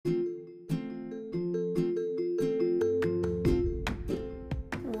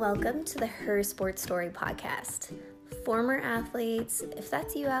welcome to the Her Sports Story podcast. Former athletes, if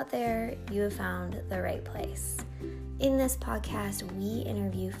that's you out there, you have found the right place. In this podcast, we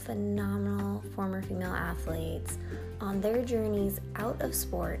interview phenomenal former female athletes on their journeys out of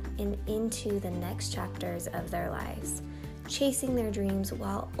sport and into the next chapters of their lives, chasing their dreams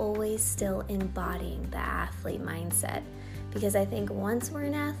while always still embodying the athlete mindset. Because I think once we're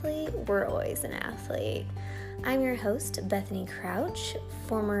an athlete, we're always an athlete. I'm your host, Bethany Crouch,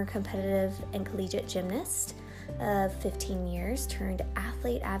 former competitive and collegiate gymnast of 15 years turned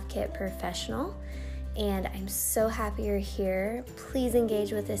athlete advocate professional. And I'm so happy you're here. Please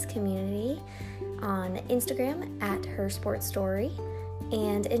engage with this community on Instagram at Her Sports Story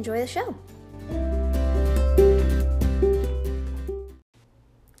and enjoy the show.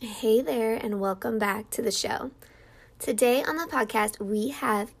 Hey there, and welcome back to the show. Today on the podcast, we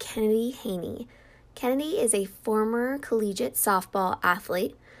have Kennedy Haney. Kennedy is a former collegiate softball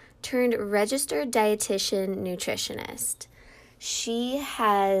athlete turned registered dietitian nutritionist. She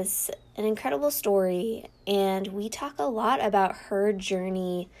has an incredible story, and we talk a lot about her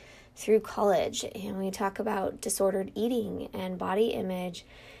journey through college, and we talk about disordered eating and body image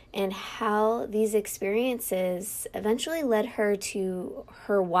and how these experiences eventually led her to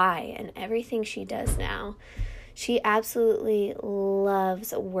her why and everything she does now. She absolutely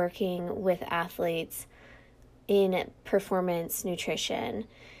loves working with athletes in performance nutrition,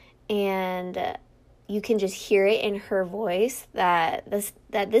 and you can just hear it in her voice that this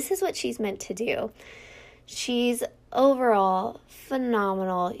is what she's meant to do. She's overall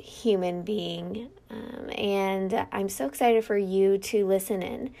phenomenal human being, and I'm so excited for you to listen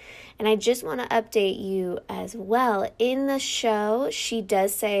in. And I just want to update you as well. In the show, she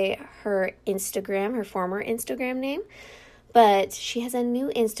does say her Instagram, her former Instagram name, but she has a new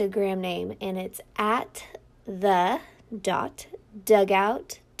Instagram name, and it's at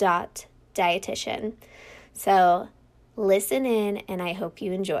the.dugout.dietitian. So listen in, and I hope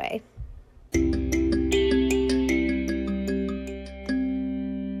you enjoy.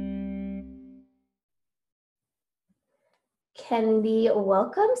 Kennedy,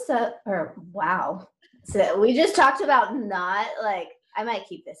 welcome. Wow. So we just talked about I might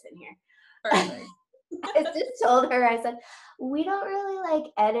keep this in here. Perfect. I just told her, I said, we don't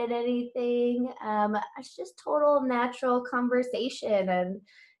really edit anything. It's just total natural conversation. And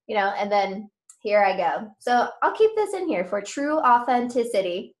then here I go. So I'll keep this in here for true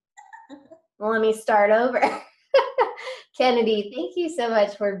authenticity. Well, let me start over. Kennedy, thank you so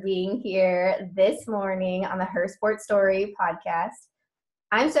much for being here this morning on the Her Sports Story podcast.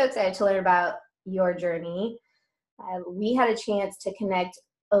 I'm so excited to learn about your journey. We had a chance to connect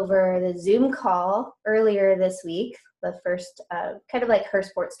over the Zoom call earlier this week, the first kind of like Her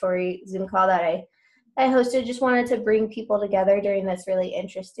Sports Story Zoom call that I hosted. Just wanted to bring people together during this really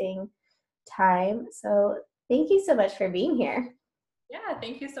interesting time. So thank you so much for being here. Yeah,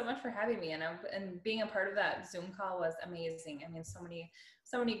 thank you so much for having me, and being a part of that Zoom call was amazing. I mean, so many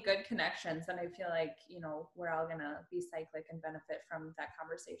good connections, and I feel like we're all gonna be cyclic and benefit from that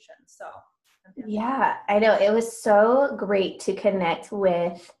conversation. So yeah, I know it was so great to connect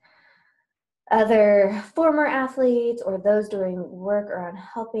with other former athletes or those doing work around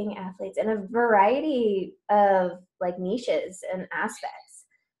helping athletes in a variety of niches and aspects.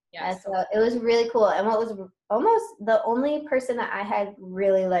 Yeah, so it was really cool. And what was almost the only person that I had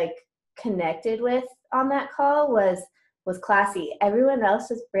really connected with on that call was Classy. Everyone else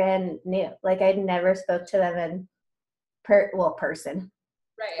was brand new. I'd never spoke to them in person.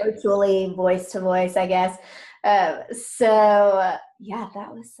 Right. Virtually, voice to voice, I guess. So yeah,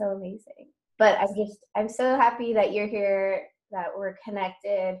 that was so amazing. But I'm so happy that you're here, that we're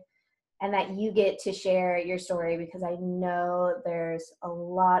connected, and that you get to share your story, because I know there's a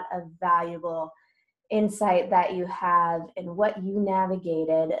lot of valuable insight that you have in what you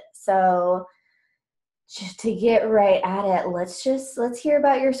navigated. So just to get right at it, let's hear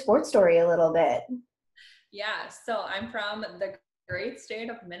about your sports story a little bit. Yeah, so I'm from the great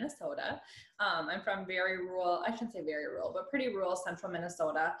state of Minnesota. I'm from very rural, I shouldn't say very rural, but pretty rural central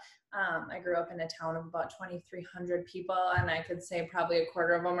Minnesota. I grew up in a town of about 2,300 people, and I could say probably a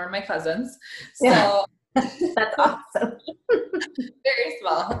quarter of them are my cousins. So yeah. That's awesome. Very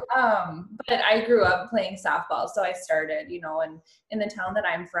small. But I grew up playing softball. So I started, and in the town that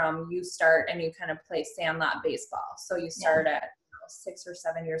I'm from, you start and you kind of play sandlot baseball. So you start at 6 or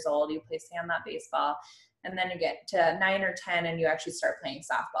 7 years old, you play sandlot baseball. And then you get to 9 or 10 and you actually start playing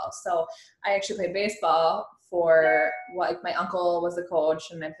softball. So I actually played baseball for my uncle was a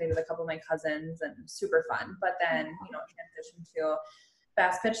coach, and I played with a couple of my cousins, and super fun. But then, transitioned to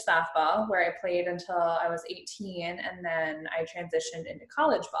fast pitch softball, where I played until I was 18, and then I transitioned into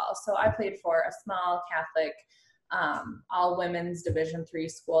college ball. So I played for a small Catholic all women's Division III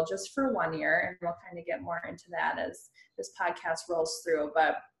school just for 1 year, and we'll kind of get more into that as this podcast rolls through.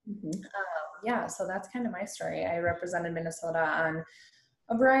 But yeah, so that's kind of my story. I represented Minnesota on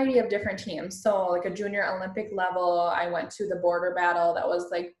a variety of different teams. So like a junior Olympic level, I went to the border battle. That was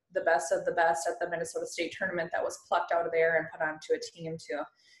like the best of the best at the Minnesota State tournament that was plucked out of there and put onto a team to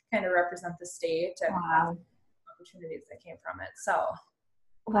kind of represent the state and opportunities that came from it. So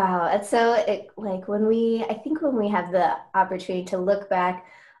wow. And so I think when we have the opportunity to look back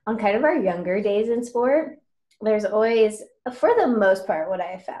on kind of our younger days in sport, there's always, for the most part, what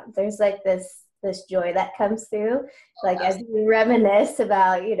I have found, there's like this joy that comes through, like as you reminisce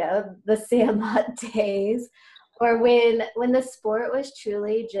about, the Sandlot days, or when the sport was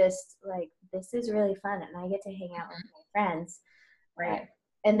truly just like, this is really fun and I get to hang out with my friends. Right.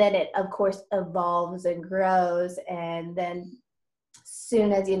 And then it, of course, evolves and grows. And then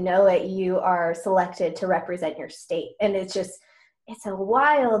soon as you know it, you are selected to represent your state. And it's a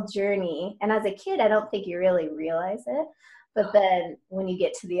wild journey. And as a kid, I don't think you really realize it. But then when you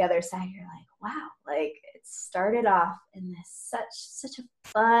get to the other side, you're like, wow, like it started off in this such a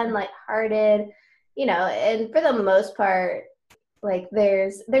fun, lighthearted, and for the most part, like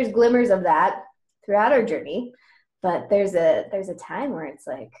there's glimmers of that throughout our journey. But there's a time where it's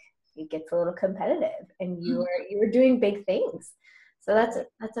like it gets a little competitive and you were doing big things. So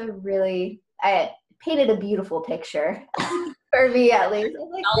that's a really, I painted a beautiful picture for me at least.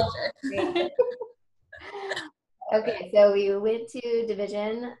 Like, okay, so we went to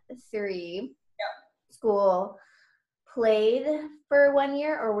Division III school, played for 1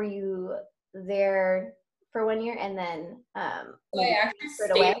 year, or were you there for 1 year and then so I actually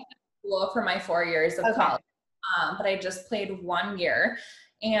stayed in school for my 4 years of college, but I just played 1 year.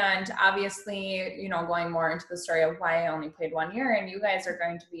 And obviously, going more into the story of why I only played 1 year, and you guys are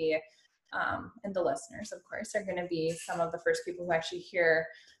going to be, and the listeners, of course, are going to be some of the first people who actually hear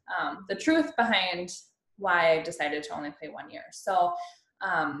the truth behind why I decided to only play 1 year. So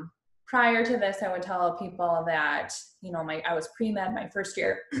prior to this, I would tell people that, I was pre-med my first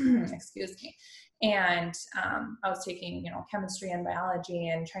year, excuse me. And I was taking, chemistry and biology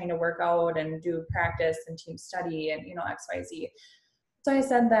and trying to work out and do practice and team study and, X, Y, Z. So I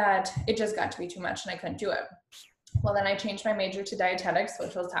said that it just got to be too much and I couldn't do it. Well, then I changed my major to dietetics,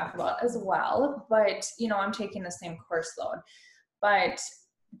 which we'll talk about as well. But, I'm taking the same course load. But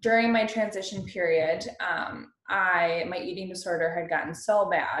during my transition period, my eating disorder had gotten so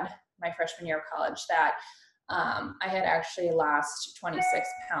bad my freshman year of college that I had actually lost 26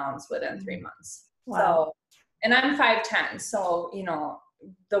 pounds within 3 months. Wow. So, and I'm 5'10", so,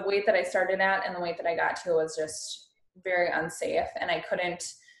 the weight that I started at and the weight that I got to was just very unsafe. And I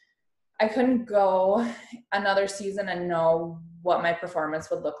couldn't go another season and know what my performance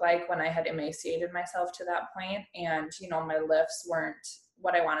would look like when I had emaciated myself to that point. And, my lifts weren't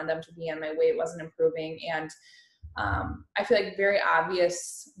what I wanted them to be and my weight wasn't improving. And I feel like very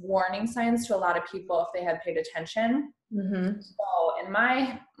obvious warning signs to a lot of people if they had paid attention. So in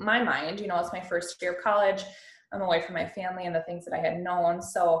my mind, it's my first year of college. I'm away from my family and the things that I had known.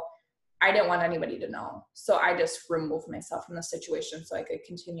 So I didn't want anybody to know. So I just removed myself from the situation so I could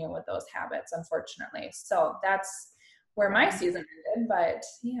continue with those habits, unfortunately. So that's where my season ended, but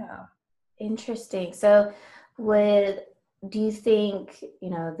yeah. Interesting. So do you think,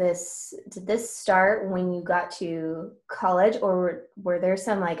 did this start when you got to college, or were there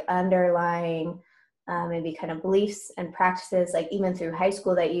some underlying maybe kind of beliefs and practices, even through high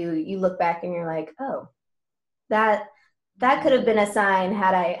school that you look back and you're like, oh, that could have been a sign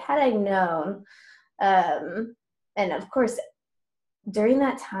had I known. And of course, during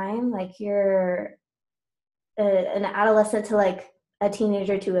that time, you're an adolescent to a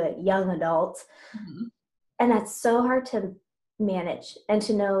teenager to a young adult. And that's so hard to manage and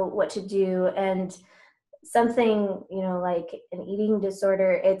to know what to do. And something, like an eating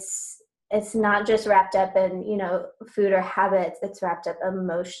disorder, it's not just wrapped up in, food or habits. It's wrapped up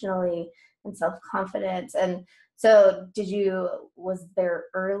emotionally and self-confidence. And so was there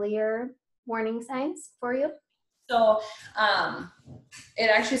earlier warning signs for you? So it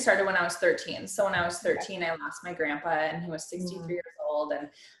actually started when I was 13. So when I was 13, I lost my grandpa and he was 63 years old. And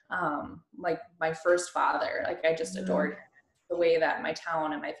my first father, I just adored him. The way that my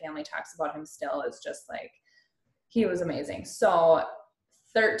town and my family talks about him still is just he was amazing. So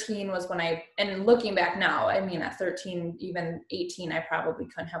 13 was when and looking back now, at 13, even 18, I probably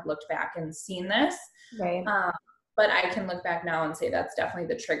couldn't have looked back and seen this. Right. But I can look back now and say that's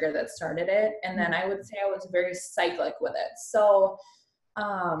definitely the trigger that started it. And then I would say I was very cyclic with it. So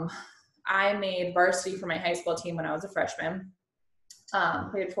I made varsity for my high school team when I was a freshman.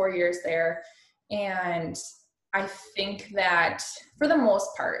 Played 4 years there. And I think that for the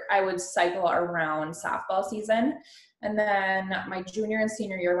most part, I would cycle around softball season. And then my junior and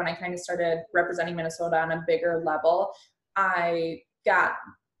senior year, when I kind of started representing Minnesota on a bigger level, I got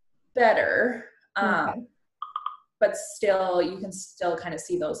better. Okay. But still, you can still kind of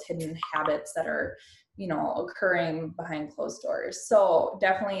see those hidden habits that are, occurring behind closed doors. So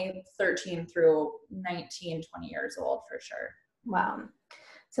definitely 13 through 19, 20 years old for sure. Wow.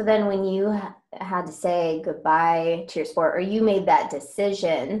 So then when you had to say goodbye to your sport, or you made that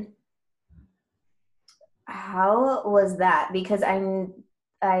decision, how was that? Because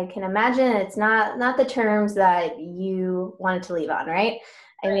I can imagine it's not the terms that you wanted to leave on, right?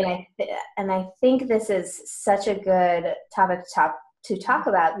 I mean, I think this is such a good topic to talk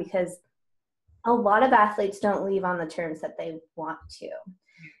about, because a lot of athletes don't leave on the terms that they want to,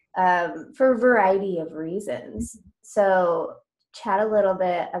 for a variety of reasons. So chat a little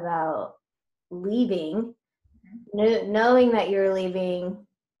bit about leaving, knowing that you're leaving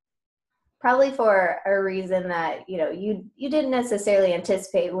probably for a reason that, you didn't necessarily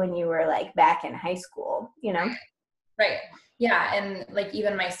anticipate when you were like back in high school, Right. Yeah. And like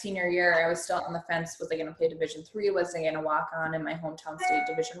even my senior year, I was still on the fence. Was I going to play Division III? Was I going to walk on in my hometown state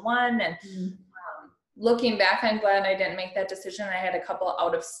Division I? And looking back, I'm glad I didn't make that decision. I had a couple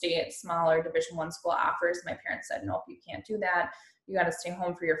out of state, smaller Division I school offers. My parents said, nope, you can't do that. You got to stay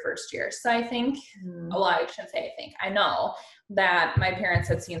home for your first year. So I think, well, I shouldn't say I think, I know that my parents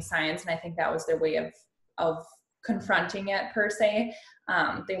had seen signs, and I think that was their way of confronting it per se.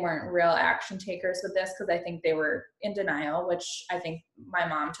 They weren't real action takers with this, because I think they were in denial, which I think my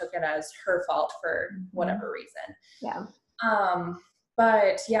mom took it as her fault for whatever reason. Yeah.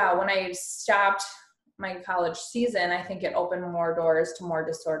 But yeah, when I stopped my college season, I think it opened more doors to more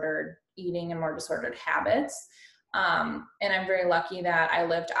disordered eating and more disordered habits. And I'm very lucky that I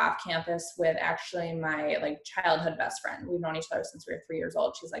lived off campus with actually my childhood best friend. We've known each other since we were 3 years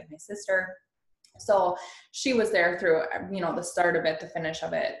old. She's like my sister. So she was there through, the start of it, the finish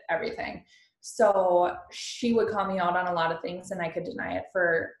of it, everything. So she would call me out on a lot of things, and I could deny it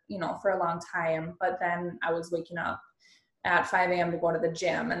for a long time. But then I was waking up at 5 a.m. to go to the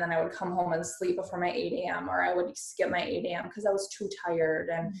gym, and then I would come home and sleep before my 8 a.m. or I would skip my 8 a.m. because I was too tired.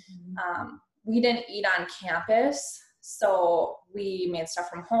 And we didn't eat on campus, so we made stuff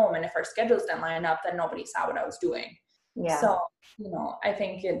from home. And if our schedules didn't line up, then nobody saw what I was doing. Yeah. So, I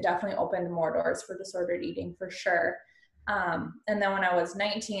think it definitely opened more doors for disordered eating for sure. And then when I was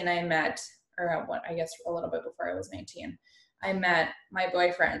 19, I met, I guess a little bit before I was 19, I met my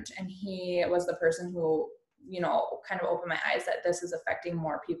boyfriend, and he was the person who, kind of opened my eyes that this is affecting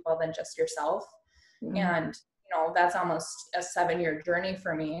more people than just yourself. And, that's almost a 7-year journey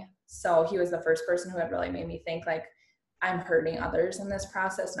for me. So he was the first person who had really made me think I'm hurting others in this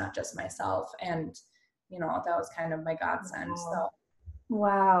process, not just myself. And that was kind of my godsend. Wow. So.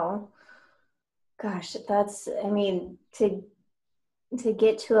 Wow. Gosh, that's, to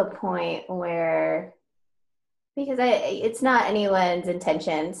get to a point where, because it's not anyone's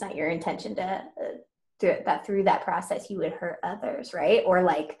intention, it's not your intention to, through that process, you would hurt others, right? Or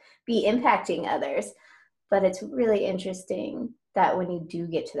be impacting others. But it's really interesting that when you do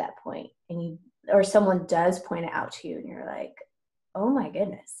get to that point and someone does point it out to you and you're like, oh my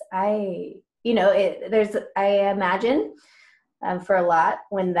goodness, I imagine for a lot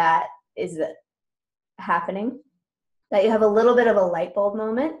when that is happening, that you have a little bit of a light bulb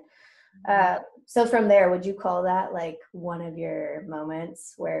moment. So from there, would you call that one of your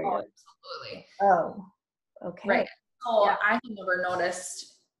moments where absolutely. Oh, okay. Right. So yeah. I had never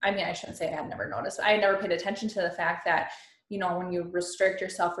noticed, I shouldn't say I had never noticed, but I had never paid attention to the fact that, when you restrict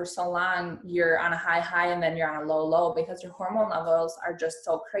yourself for so long, you're on a high and then you're on a low because your hormone levels are just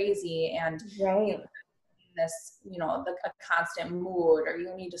so crazy. And right. This, a constant mood, or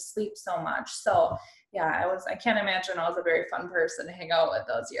you need to sleep so much. So yeah, I can't imagine I was a very fun person to hang out with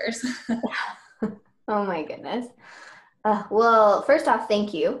those years. Oh my goodness. Well, first off,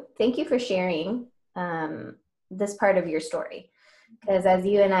 thank you. Thank you for sharing this part of your story. Because as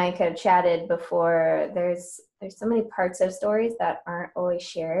you and I could have chatted before, there's so many parts of stories that aren't always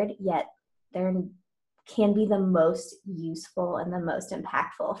shared, yet they're can be the most useful and the most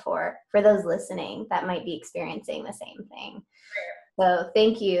impactful for those listening that might be experiencing the same thing. So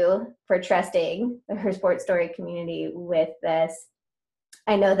thank you for trusting the Her Sports Story community with this.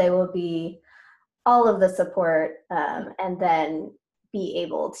 I know they will be all of the support, and then be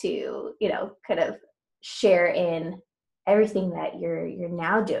able to, kind of share in everything that you're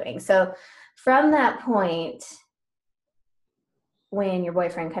now doing. So from that point, when your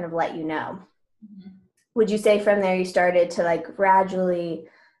boyfriend kind of let you know. Mm-hmm. Would you say from there you started to like gradually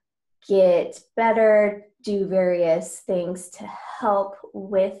get better, do various things to help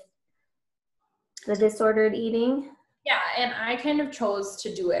with the disordered eating? Yeah, and I kind of chose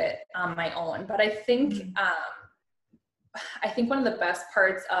to do it on my own, but I think one of the best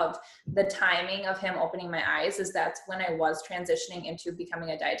parts of the timing of him opening my eyes is that's when I was transitioning into becoming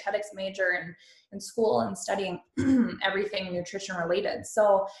a dietetics major in school and studying everything nutrition related.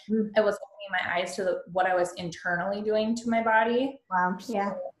 So it was opening my eyes to what I was internally doing to my body. Wow.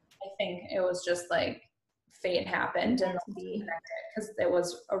 Yeah. So I think it was just like fate happened and because it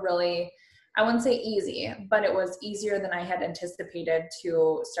was a really, I wouldn't say easy, but it was easier than I had anticipated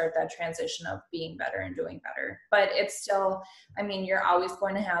to start that transition of being better and doing better. But it's still, I mean, you're always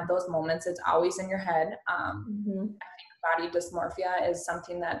going to have those moments. It's always in your head. I think body dysmorphia is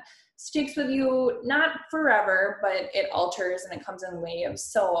something that sticks with you, not forever, but it alters and it comes in waves.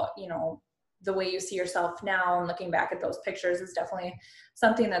 So, you know, the way you see yourself now and looking back at those pictures is definitely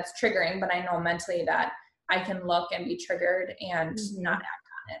something that's triggering, but I know mentally that I can look and be triggered and not act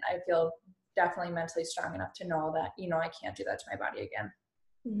on it. I feel definitely mentally strong enough to know that, you know, I can't do that to my body again.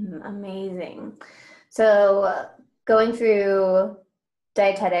 Amazing. So going through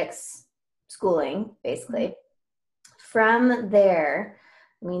dietetics schooling, basically, from there,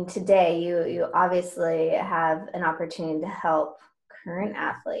 I mean, today you obviously have an opportunity to help current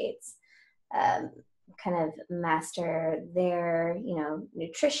athletes kind of master their, you know,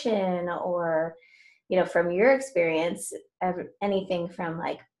 nutrition or, you know, from your experience, anything from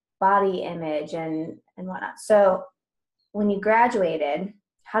like body image and whatnot. So when you graduated,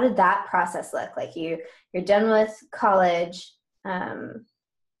 how did that process look? Like you're done with college.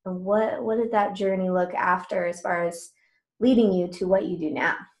 What did that journey look after as far as leading you to what you do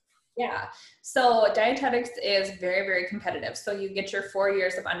now? Yeah. So dietetics is very, very competitive. So you get your 4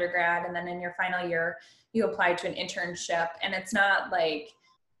 years of undergrad, and then in your final year, you apply to an internship. And it's not like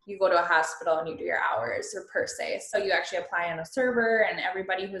you go to a hospital and you do your hours or per se. So you actually apply on a server, and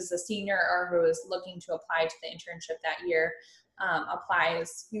everybody who's a senior or who is looking to apply to the internship that year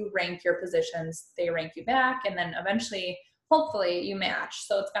applies. You rank your positions, they rank you back, and then eventually, hopefully, you match.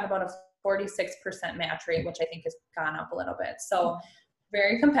 So it's got about a 46% match rate, which I think has gone up a little bit. So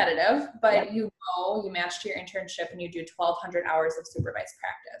very competitive, but you match to your internship and you do 1,200 hours of supervised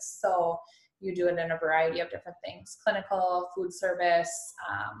practice. So you do it in a variety of different things: clinical, food service,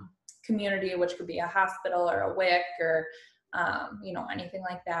 community, which could be a hospital or a WIC or, you know, anything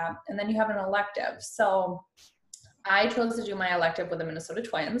like that. And then you have an elective. So I chose to do my elective with the Minnesota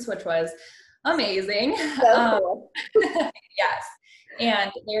Twins, which was amazing. So cool. Yes.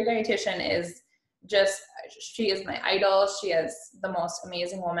 And their dietitian is she is my idol. She is the most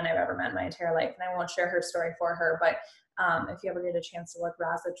amazing woman I've ever met in my entire life. And I won't share her story for her, but if you ever get a chance to look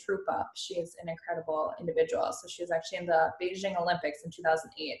Raza Troop up, she is an incredible individual. So she was actually in the Beijing Olympics in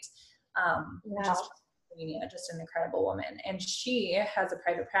 2008. Just an incredible woman. And she has a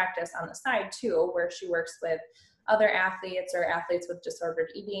private practice on the side too, where she works with other athletes or athletes with disordered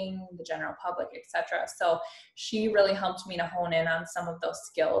eating, the general public, etc. So she really helped me to hone in on some of those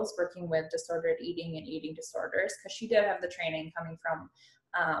skills working with disordered eating and eating disorders, because she did have the training coming from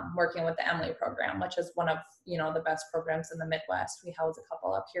working with the Emily program, which is one of, you know, the best programs in the Midwest. We house a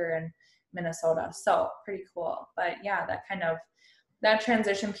couple up here in Minnesota. So pretty cool. But yeah, that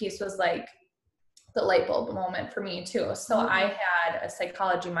transition piece was like the light bulb moment for me too. So I had a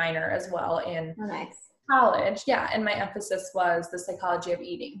psychology minor as well in college. Yeah. And my emphasis was the psychology of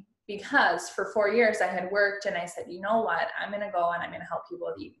eating, because for 4 years I had worked and I said, you know what, I'm going to go and I'm going to help people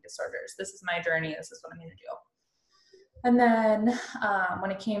with eating disorders. This is my journey. This is what I'm going to do. And then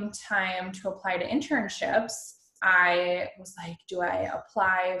when it came time to apply to internships, I was like, do I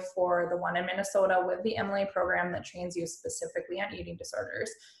apply for the one in Minnesota with the Emily program that trains you specifically on eating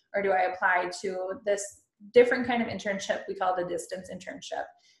disorders? Or do I apply to this different kind of internship we call the distance internship,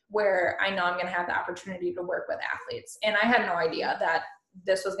 where I know I'm going to have the opportunity to work with athletes? And I had no idea that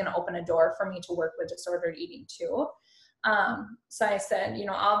this was going to open a door for me to work with disordered eating too. So I said, you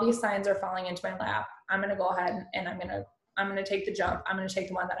know, all these signs are falling into my lap. I'm going to go ahead and I'm going to take the jump. I'm going to take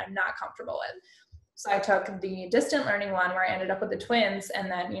the one that I'm not comfortable with. So I took the distant learning one, where I ended up with the twins.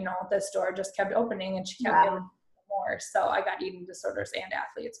 And then, you know, this door just kept opening and she kept giving more. So I got eating disorders and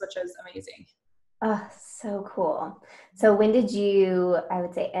athletes, which is amazing. Oh, so cool. So when did you, I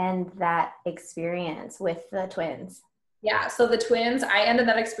would say, end that experience with the twins? Yeah, so the twins, I ended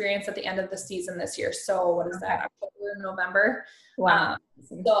that experience at the end of the season this year. So what is that, October, November? Wow.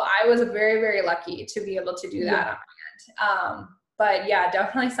 So I was very, very lucky to be able to do that on my end. But yeah,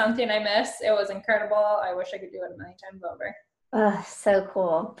 definitely something I miss. It was incredible. I wish I could do it many times over. So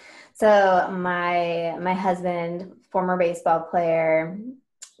cool. So my husband, former baseball player,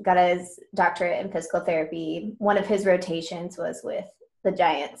 got his doctorate in physical therapy. One of his rotations was with the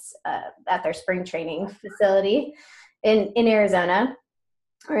Giants at their spring training facility in Arizona,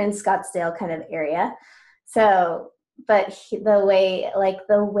 or in Scottsdale kind of area. So, but the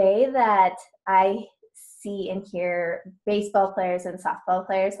way that I see and hear baseball players and softball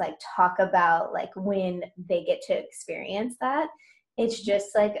players like talk about like when they get to experience that, it's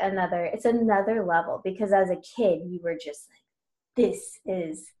just like it's another level, because as a kid you were just like, this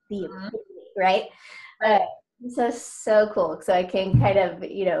is the epitome, right? Uh, so cool. So I can kind of,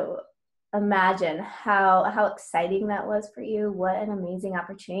 imagine how exciting that was for you. What an amazing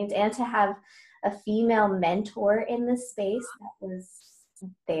opportunity, and to have a female mentor in the space that was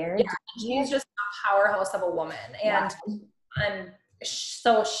there. Yeah, she's just a powerhouse of a woman. And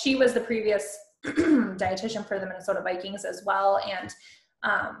so she was the previous dietitian for the Minnesota Vikings as well, and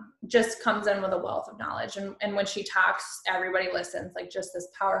just comes in with a wealth of knowledge. And when she talks, everybody listens, like just this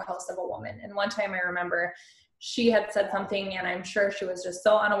powerhouse of a woman. And one time I remember she had said something, and I'm sure she was just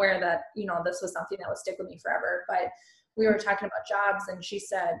so unaware that, this was something that would stick with me forever. But we were talking about jobs, and she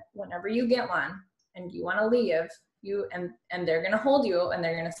said, whenever you get one and you want to leave, and they're going to hold you, and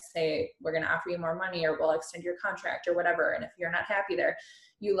they're going to say, we're going to offer you more money, or we'll extend your contract, or whatever. And if you're not happy there,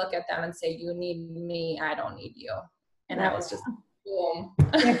 you look at them and say, you need me, I don't need you. And that was just boom.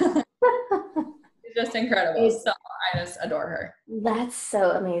 It's just incredible. So I just adore her. That's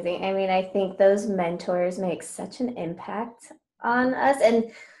so amazing. I mean, I think those mentors make such an impact on us. And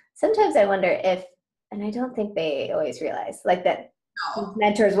sometimes I wonder if, and I don't think they always realize like that. No.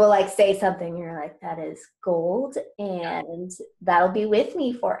 Mentors will like say something, you're like, that is gold, and that'll be with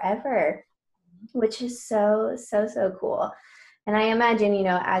me forever, which is so cool. And I imagine,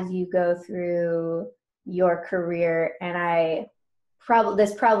 as you go through your career, and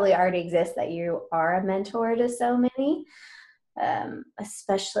this probably already exists, that you are a mentor to so many,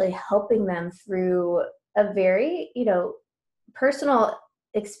 especially helping them through a very, personal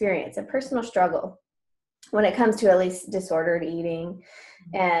experience, a personal struggle when it comes to at least disordered eating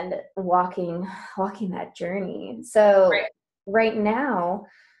and walking that journey. So right now,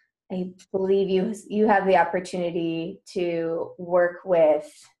 I believe you have the opportunity to work with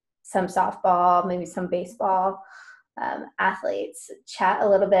some softball, maybe some baseball athletes. Chat a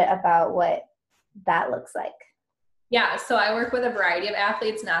little bit about what that looks like. Yeah, so I work with a variety of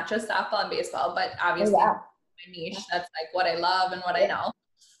athletes, not just softball and baseball, but obviously my niche, that's like what I love and what I know.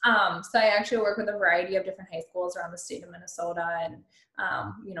 So I actually work with a variety of different high schools around the state of Minnesota, and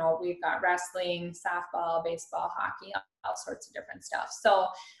we've got wrestling, softball, baseball, hockey, all sorts of different stuff. So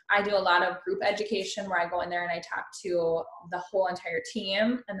I do a lot of group education where I go in there and I talk to the whole entire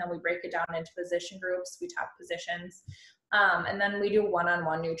team, and then we break it down into position groups. We talk positions. And then we do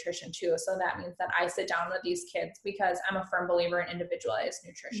one-on-one nutrition too. So that means that I sit down with these kids, because I'm a firm believer in individualized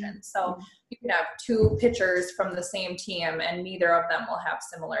nutrition. So you can have two pitchers from the same team and neither of them will have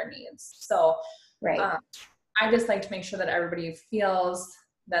similar needs. So I just like to make sure that everybody feels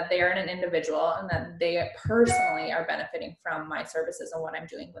that they are an individual and that they personally are benefiting from my services and what I'm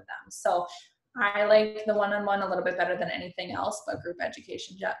doing with them. So I like the one-on-one a little bit better than anything else, but group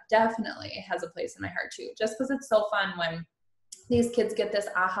education definitely has a place in my heart too, just because it's so fun when these kids get this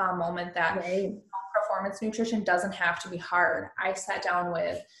aha moment that performance nutrition doesn't have to be hard. I sat down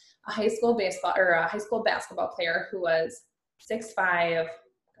with a high school basketball player who was 6'5",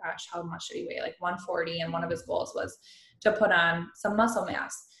 gosh, how much did he weigh? Like 140. And one of his goals was to put on some muscle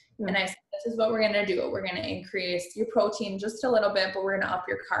mass. And I said, this is what we're going to do. We're going to increase your protein just a little bit, but we're going to up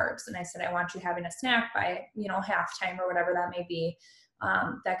your carbs. And I said, I want you having a snack by, halftime or whatever that may be.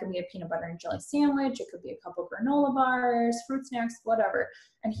 That could be a peanut butter and jelly sandwich. It could be a couple granola bars, fruit snacks, whatever.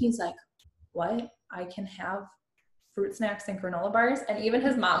 And he's like, what? I can have fruit snacks and granola bars? And even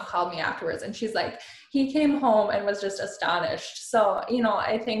his mom called me afterwards and she's like, he came home and was just astonished. So,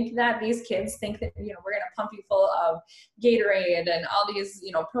 I think that these kids think that, we're going to pump you full of Gatorade and all these,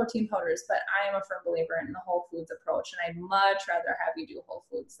 protein powders, but I am a firm believer in the whole foods approach. And I'd much rather have you do whole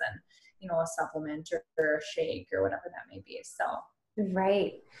foods than, a supplement or a shake or whatever that may be. So.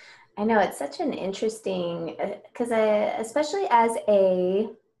 Right. I know it's such an interesting, because especially as a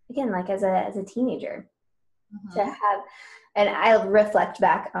teenager, to have, and I reflect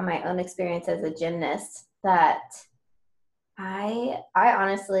back on my own experience as a gymnast, that I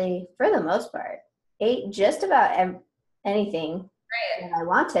honestly, for the most part, ate just about anything that I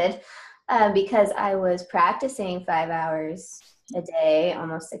wanted, because I was practicing 5 hours a day,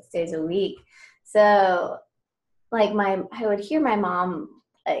 almost 6 days a week. So like I would hear my mom,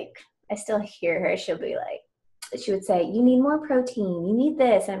 like, I still hear her, she'll be like, she would say, you need more protein, you need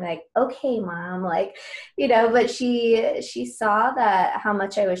this. And I'm like, okay, mom, like, but she saw that how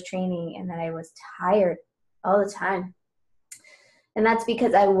much I was training and that I was tired all the time. And that's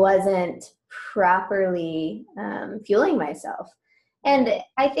because I wasn't properly fueling myself. And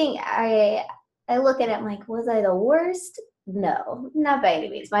I think I look at it, I'm like, was I the worst? No, not by any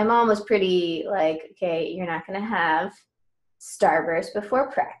means. My mom was pretty like, okay, you're not going to have Starburst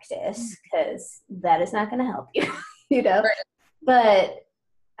before practice because that is not going to help you, Right. But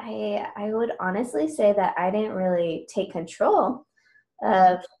I would honestly say that I didn't really take control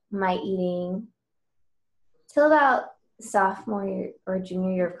of my eating till about sophomore year or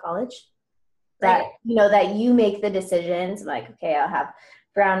junior year of college. That, that you make the decisions like, okay, I'll have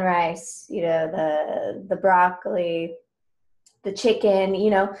brown rice, the broccoli, the chicken,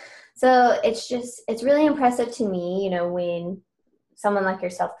 So it's really impressive to me, when someone like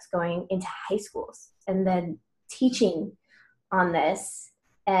yourself is going into high schools and then teaching on this,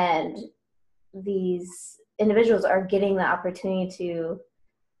 and these individuals are getting the opportunity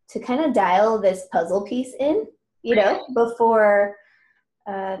to kind of dial this puzzle piece in, before,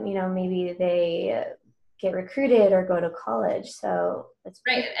 maybe they get recruited or go to college. So it's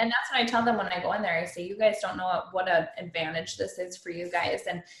right. And that's what I tell them when I go in there. I say, you guys don't know what an advantage this is for you guys.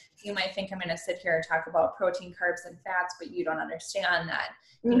 And you might think I'm going to sit here and talk about protein, carbs, and fats, but you don't understand that,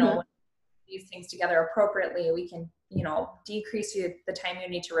 when these things together appropriately, we can, decrease the time you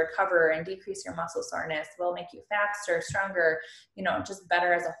need to recover and decrease your muscle soreness. Will make you faster, stronger, just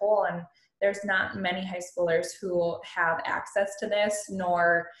better as a whole. And there's not many high schoolers who have access to this,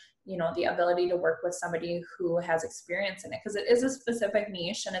 nor the ability to work with somebody who has experience in it, because it is a specific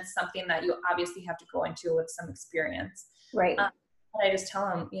niche and it's something that you obviously have to go into with some experience. Right. I just tell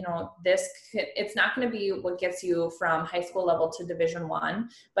them, it's not going to be what gets you from high school level to Division I,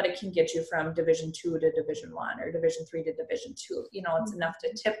 but it can get you from Division II to Division I or Division III to Division II. It's enough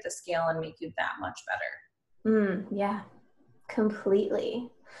to tip the scale and make you that much better. Yeah,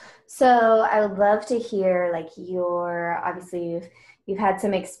 completely. So I would love to hear, like, obviously you've had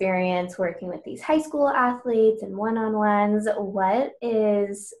some experience working with these high school athletes and one-on-ones.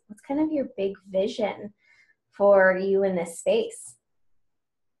 What's kind of your big vision for you in this space?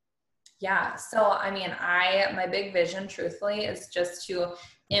 Yeah. So, my big vision, truthfully, is just to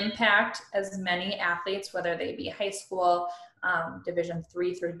impact as many athletes, whether they be high school, Division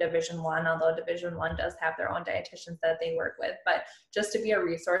III through Division I, although Division I does have their own dietitians that they work with, but just to be a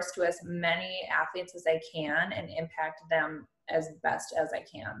resource to as many athletes as I can and impact them as best as I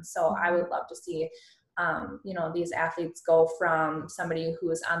can. So I would love to see, these athletes go from somebody who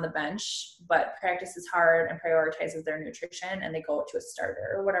is on the bench, but practices hard and prioritizes their nutrition, and they go to a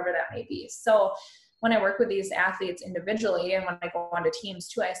starter or whatever that may be. So when I work with these athletes individually, and when I go onto teams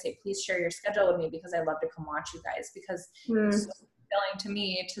too, I say, please share your schedule with me, because I love to come watch you guys, because it's so fulfilling to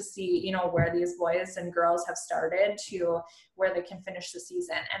me to see, where these boys and girls have started to where they can finish the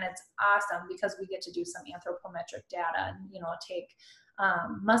season. And it's awesome because we get to do some anthropometric data and, take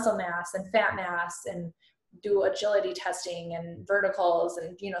muscle mass and fat mass and do agility testing and verticals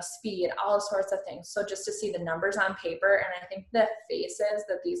and, speed, all sorts of things. So just to see the numbers on paper, and I think the faces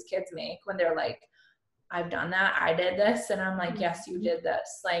that these kids make when they're like, I've done that, I did this. And I'm like, yes, you did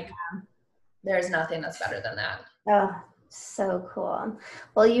this. Like, there's nothing that's better than that. Oh, so cool.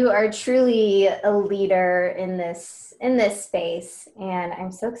 Well, you are truly a leader in this space. And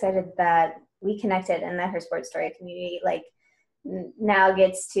I'm so excited that we connected and that Her Sports Story community, now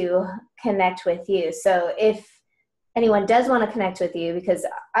gets to connect with you. So if anyone does want to connect with you, because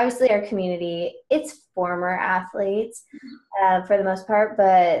obviously our community, it's former athletes for the most part,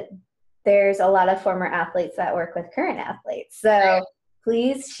 but there's a lot of former athletes that work with current athletes. So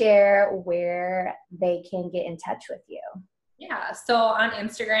please share where they can get in touch with you. Yeah. So on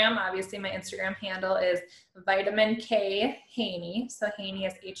Instagram, obviously my Instagram handle is Vitamin K Haney. So Haney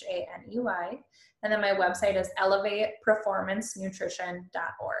is Haney. And then my website is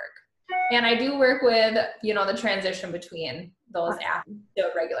elevateperformancenutrition.org. And I do work with, the transition between those athletes to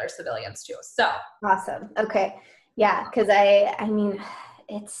regular civilians too. So awesome. Okay. Yeah. Cause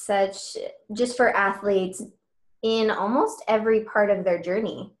it's such, just for athletes in almost every part of their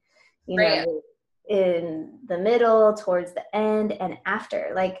journey, in the middle, towards the end, and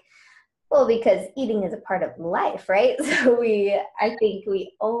after, because eating is a part of life, right? So I think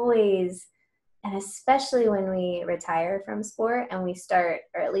we always, and especially when we retire from sport and we start,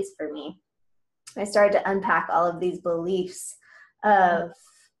 or at least for me, I started to unpack all of these beliefs of,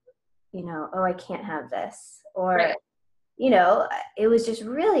 oh, I can't have this, or, it was just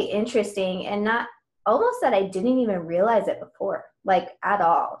really interesting, and not almost that I didn't even realize it before, at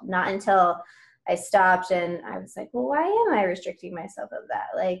all, not until I stopped and I was like, well, why am I restricting myself of that?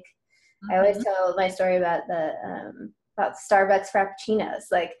 Like, I always tell my story about about Starbucks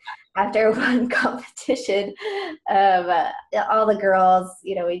Frappuccinos. Like, after one competition, all the girls,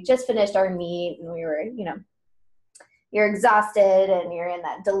 we just finished our meet and we were, you're exhausted and you're in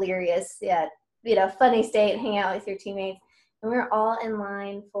that delirious, funny state, hang out with your teammates. And we were all in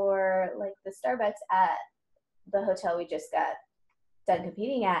line for like the Starbucks at the hotel we just got done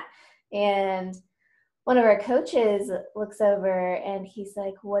competing at. And one of our coaches looks over and he's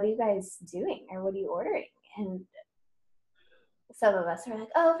like, what are you guys doing? Or what are you ordering? And some of us are like,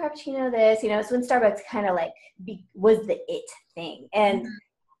 oh, Frappuccino this, it's when Starbucks kind of like was the it thing. And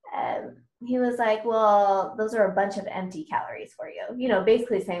he was like, well, those are a bunch of empty calories for you,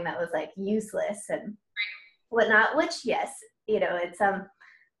 basically saying that was like useless and whatnot, which yes, in some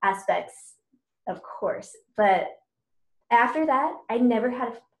aspects, of course. But after that, I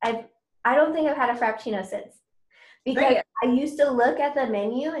don't think I've had a Frappuccino since. Because I used to look at the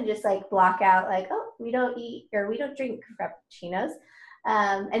menu and just like block out like, oh, we don't eat or we don't drink Frappuccinos.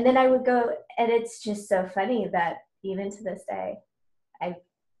 And then I would go, and it's just so funny that even to this day, I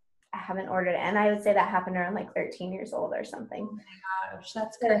haven't ordered it. And I would say that happened around like 13 years old or something. Oh my gosh,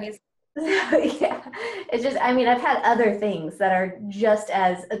 that's crazy. Yeah, it's just, I've had other things that are just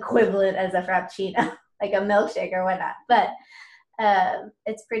as equivalent as a Frappuccino, like a milkshake or whatnot. But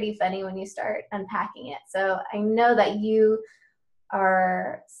it's pretty funny when you start unpacking it. So I know that you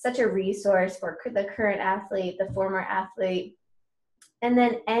are such a resource for the current athlete, the former athlete, and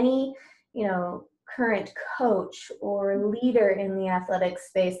then any, current coach or leader in the athletic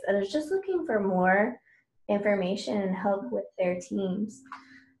space that is just looking for more information and help with their teams.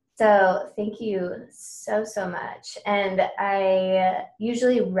 So thank you so, so much. And I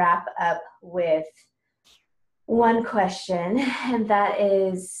usually wrap up with one question, and that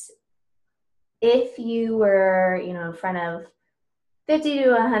is, if you were, in front of 50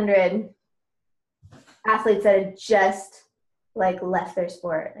 to 100 athletes that had just like left their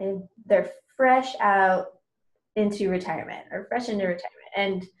sport, and they're fresh out into retirement or fresh into retirement,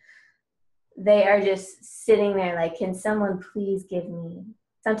 and they are just sitting there like, can someone please give me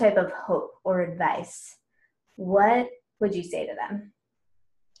some type of hope or advice? What would you say to them?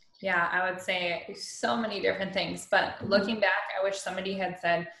 Yeah, I would say so many different things, but looking back, I wish somebody had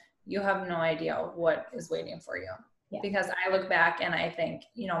said, you have no idea what is waiting for you. Yeah. Because I look back and I think,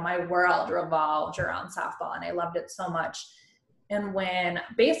 my world revolved around softball and I loved it so much. And when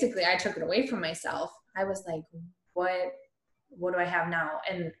basically I took it away from myself, I was like, what do I have now?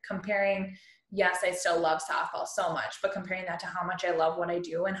 And comparing, yes, I still love softball so much, but comparing that to how much I love what I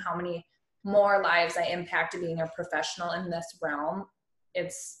do and how many more lives I impact being a professional in this realm,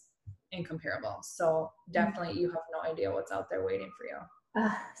 it's incomparable. So definitely you have no idea what's out there waiting for you.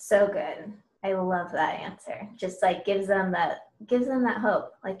 So good. I love that answer. Just like gives them that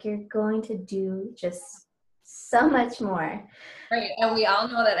hope. Like you're going to do just so much more. Right. And we all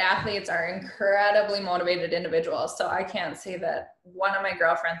know that athletes are incredibly motivated individuals. So I can't say that one of my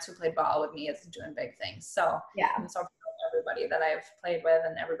girlfriends who played ball with me is doing big things. So yeah, I'm so proud of everybody that I've played with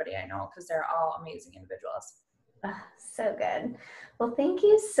and everybody I know, because they're all amazing individuals. So good. Well, thank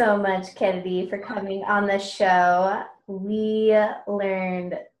you so much, Kennedy, for coming on the show. We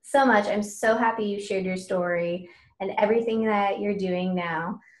learned so much. I'm so happy you shared your story and everything that you're doing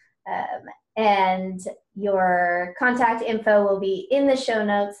now. And your contact info will be in the show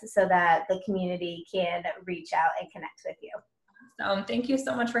notes so that the community can reach out and connect with you. Thank you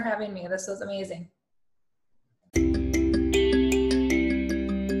so much for having me. This was amazing.